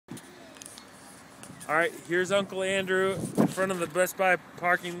All right, here's Uncle Andrew in front of the Best Buy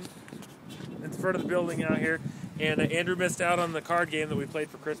parking, in front of the building out here. And Andrew missed out on the card game that we played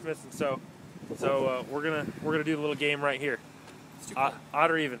for Christmas, and so we're gonna do the little game right here. Odd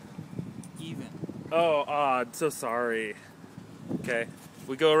or even? Even. Oh, odd. So sorry. Okay,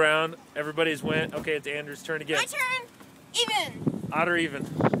 we go around. Everybody's went. Okay, it's Andrew's turn again. My turn. Even. Odd or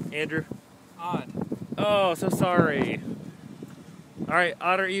even? Andrew. Odd. Oh, so sorry. All right,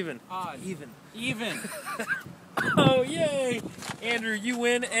 odd or even? Odd. Even. Even. Oh, yay! Andrew, you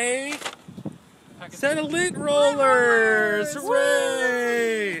win a set of lint rollers. rollers!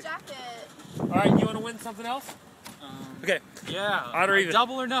 Hooray! Jacket. All right, you want to win something else? Okay. Yeah. Odd or even?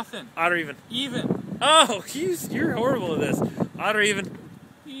 Double or nothing. Odd or even? Even. Oh, you're horrible at this. Odd or even?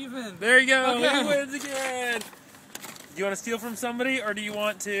 Even. There you go. Okay. He wins again. Do you want to steal from somebody, or do you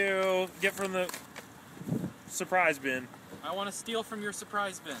want to get from the surprise bin? I want to steal from your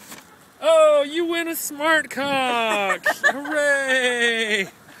surprise bin. Oh, you win a smart cock! Hooray!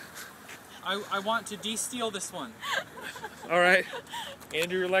 I want to de-steal this one. All right.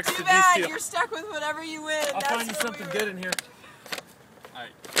 Andrew elects Too to bad, de-steal. you're stuck with whatever you win. I'll find you something good in here. I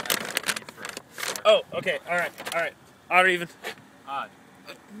need for Oh, okay. All right. Odd or even? Odd.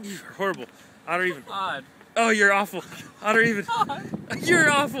 You're horrible. Odd or even? Odd. Oh, you're awful. Odd or even? Odd. You're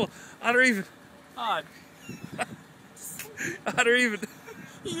awful. Odd or even? Odd. Odd or even?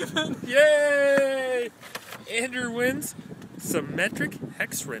 Even. Yay! Andrew wins symmetric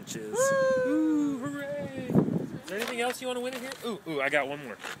hex wrenches. Woo! Ooh, hooray! Is there anything else you want to win in here? Ooh, I got one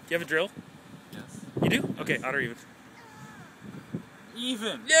more. Do you have a drill? Yes. You do? Okay, odd or even?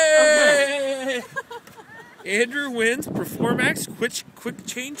 Even. Yay! Okay. Andrew wins Performax Quick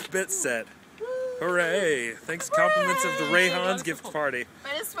Change Bit Set. Hooray! Thanks, compliments of the Rayhons gift party.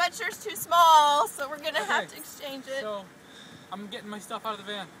 But his sweatshirt's too small, so we're gonna have to exchange it. So, I'm getting my stuff out of the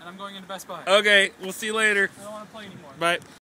van, and I'm going into Best Buy. Okay, we'll see you later. I don't want to play anymore. Bye.